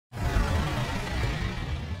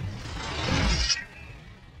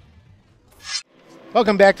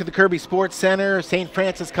Welcome back to the Kirby Sports Center. St.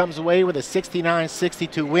 Francis comes away with a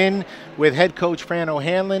 69-62 win with head coach Fran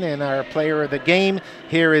O'Hanlon and our player of the game.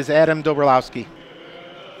 Here is Adam Dobrowski.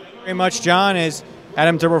 Very much, John. Is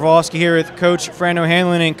Adam Dobrowski here with Coach Fran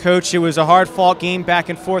O'Hanlon. And Coach, it was a hard-fought game back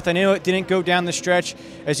and forth. I know it didn't go down the stretch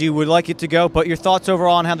as you would like it to go, but your thoughts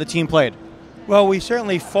overall on how the team played? Well, we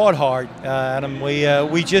certainly fought hard, Adam.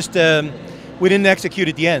 We just we didn't execute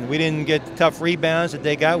at the end. We didn't get the tough rebounds that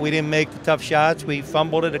they got. We didn't make the tough shots. We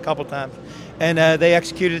fumbled it a couple times, and they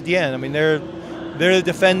executed at the end. I mean, they're the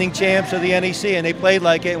defending champs of the NEC, and they played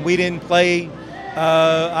like it. And we didn't play.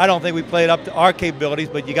 I don't think we played up to our capabilities,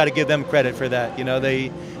 but you got to give them credit for that. You know,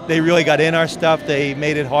 they really got in our stuff. They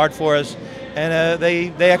made it hard for us, and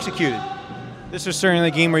they executed. This was certainly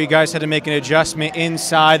a game where you guys had to make an adjustment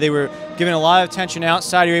inside. They were giving a lot of attention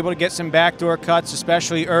outside. You were able to get some backdoor cuts,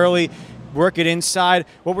 especially early. Work it inside.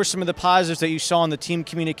 What were some of the positives that you saw in the team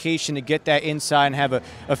communication to get that inside and have an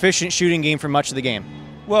efficient shooting game for much of the game?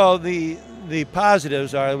 Well, the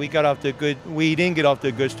positives are we didn't get off to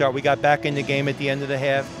a good start. We got back in the game at the end of the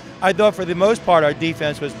half. I thought for the most part our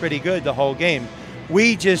defense was pretty good the whole game.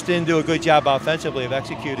 We just didn't do a good job offensively of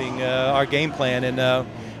executing our game plan, and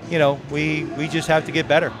you know, we just have to get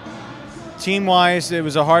better. Team-wise, it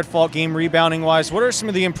was a hard-fought game. Rebounding-wise, what are some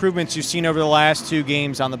of the improvements you've seen over the last two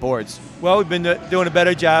games on the boards? Well, we've been doing a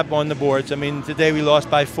better job on the boards. I mean, today we lost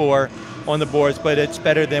by 4 on the boards, but it's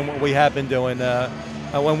better than what we have been doing.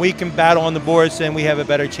 When we can battle on the boards, then we have a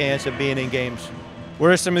better chance of being in games. What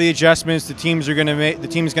are some of the adjustments the team's going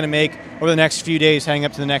to make over the next few days heading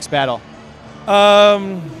up to the next battle?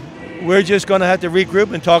 We're just going to have to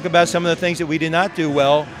regroup and talk about some of the things that we did not do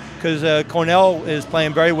well, because Cornell is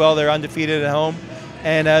playing very well. They're undefeated at home,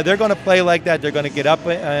 and they're going to play like that. They're going to get up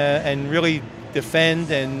and really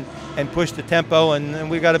defend and push the tempo, and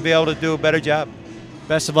we've got to be able to do a better job.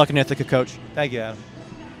 Best of luck in Ithaca, Coach. Thank you, Adam.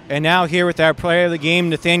 And now here with our player of the game,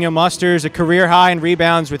 Nathaniel Musters, a career high in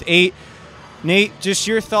rebounds with 8. Nate, just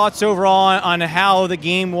your thoughts overall on how the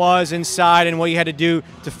game was inside and what you had to do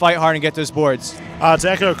to fight hard and get those boards. To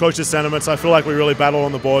echo Coach's sentiments, I feel like we really battled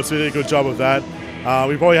on the boards. We did a good job of that.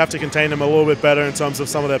 We probably have to contain them a little bit better in terms of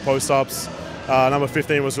some of their post-ups. Number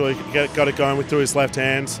 15 was really got it going through his left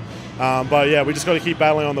hand. But yeah, we just got to keep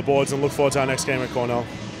battling on the boards and look forward to our next game at Cornell.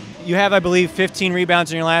 You have, I believe, 15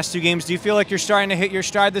 rebounds in your last 2 games. Do you feel like you're starting to hit your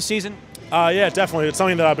stride this season? Yeah, definitely. It's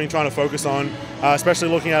something that I've been trying to focus on, especially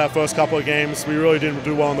looking at our first couple of games. We really didn't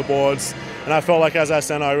do well on the boards. And I felt like as our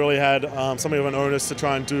center, I really had something of an onus to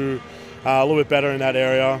try and do a little bit better in that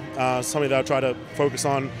area, something that I try to focus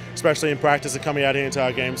on, especially in practice and coming out here into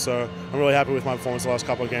our game. So I'm really happy with my performance the last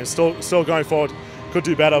couple of games. Still going forward, could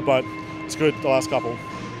do better, but it's good the last couple.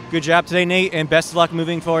 Good job today, Nate, and best of luck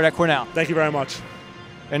moving forward at Cornell. Thank you very much.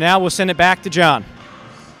 And now we'll send it back to John.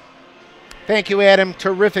 Thank you, Adam.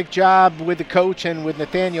 Terrific job with the coach and with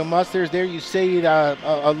Nathaniel Musters. There you see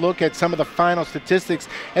a look at some of the final statistics.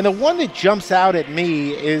 And the one that jumps out at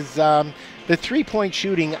me is the 3-point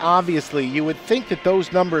shooting. Obviously, you would think that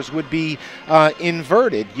those numbers would be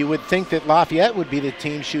inverted. You would think that Lafayette would be the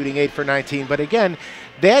team shooting 8 for 19. But again,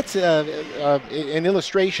 that's an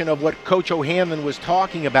illustration of what Coach O'Hanlon was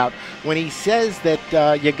talking about when he says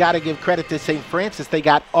that you got to give credit to St. Francis. They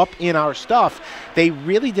got up in our stuff. They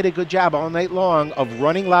really did a good job all night long of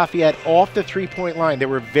running Lafayette off the 3-point line. There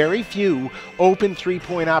were very few open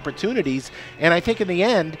 3-point opportunities, and I think in the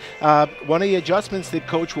end, one of the adjustments that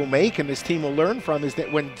Coach will make and this team will learn from is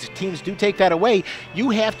that when teams do take that away, you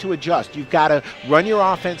have to adjust. You've got to run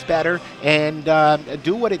your offense better and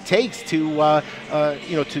do what it takes to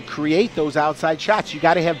to create those outside shots. You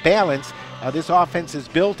got to have balance. This offense is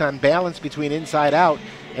built on balance between inside out.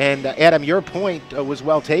 And Adam, your point was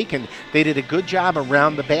well taken. They did a good job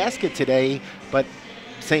around the basket today, but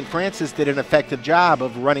St. Francis did an effective job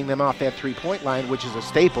of running them off that 3-point line, which is a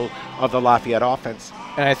staple of the Lafayette offense.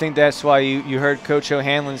 And I think that's why you heard Coach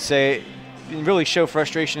O'Hanlon say, really show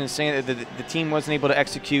frustration in saying that the team wasn't able to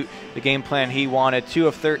execute the game plan he wanted. 2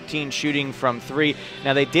 of 13 shooting from 3.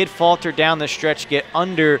 Now they did falter down the stretch, get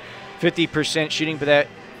under 50% shooting, but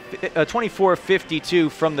that 24 of 52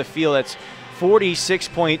 from the field, that's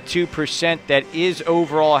 46.2%. That is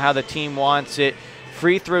overall how the team wants it.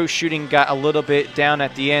 Free throw shooting got a little bit down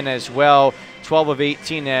at the end as well. 12 of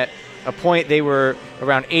 18 at a point they were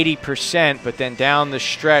around 80%, but then down the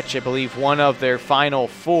stretch, I believe 1 of their final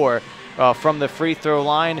 4 from the free throw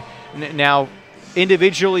line. Now,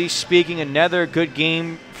 individually speaking, another good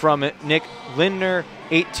game from Nick Lindner,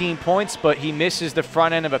 18 points, but he misses the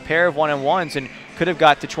front end of a pair of 1-and-1s and could have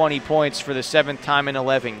got to 20 points for the 7th time in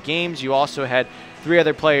 11 games. You also had 3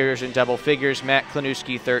 other players in double figures, Matt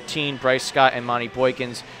Klanuski, 13, Bryce Scott and Monty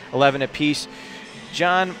Boykins, 11 apiece.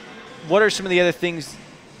 John, what are some of the other things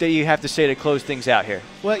that you have to say to close things out here?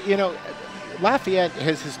 Well, you know, Lafayette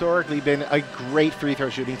has historically been a great free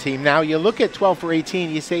throw shooting team. Now, you look at 12 for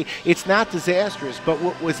 18, you say it's not disastrous, but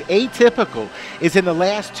what was atypical is in the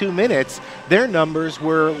last 2 minutes, their numbers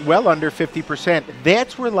were well under 50%.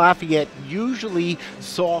 That's where Lafayette usually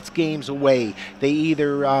salts games away. They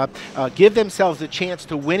either give themselves a chance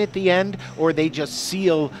to win at the end, or they just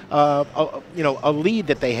seal a lead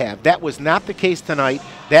that they have. That was not the case tonight.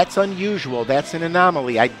 That's unusual. That's an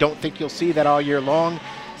anomaly. I don't think you'll see that all year long.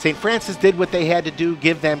 St. Francis did what they had to do.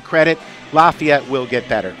 Give them credit. Lafayette will get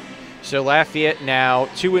better. So Lafayette now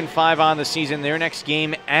 2-5 on the season. Their next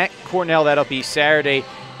game at Cornell, that'll be Saturday,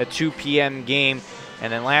 a 2 p.m. game.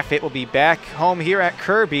 And then Lafayette will be back home here at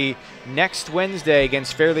Kirby next Wednesday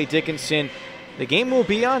against Fairleigh Dickinson. The game will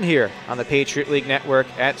be on here on the Patriot League Network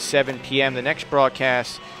at 7 p.m. The next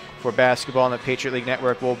broadcast for basketball on the Patriot League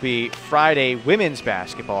Network will be Friday women's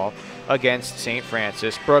basketball against St.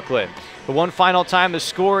 Francis Brooklyn. The one final time, the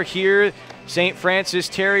score here, St. Francis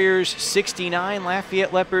Terriers 69,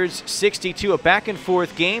 Lafayette Leopards 62. A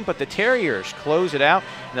back-and-forth game, but the Terriers close it out,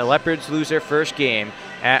 and the Leopards lose their first game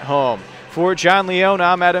at home. For John Leone,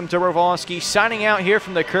 I'm Adam Dobrovolsky, signing out here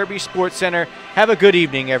from the Kirby Sports Center. Have a good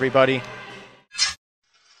evening, everybody.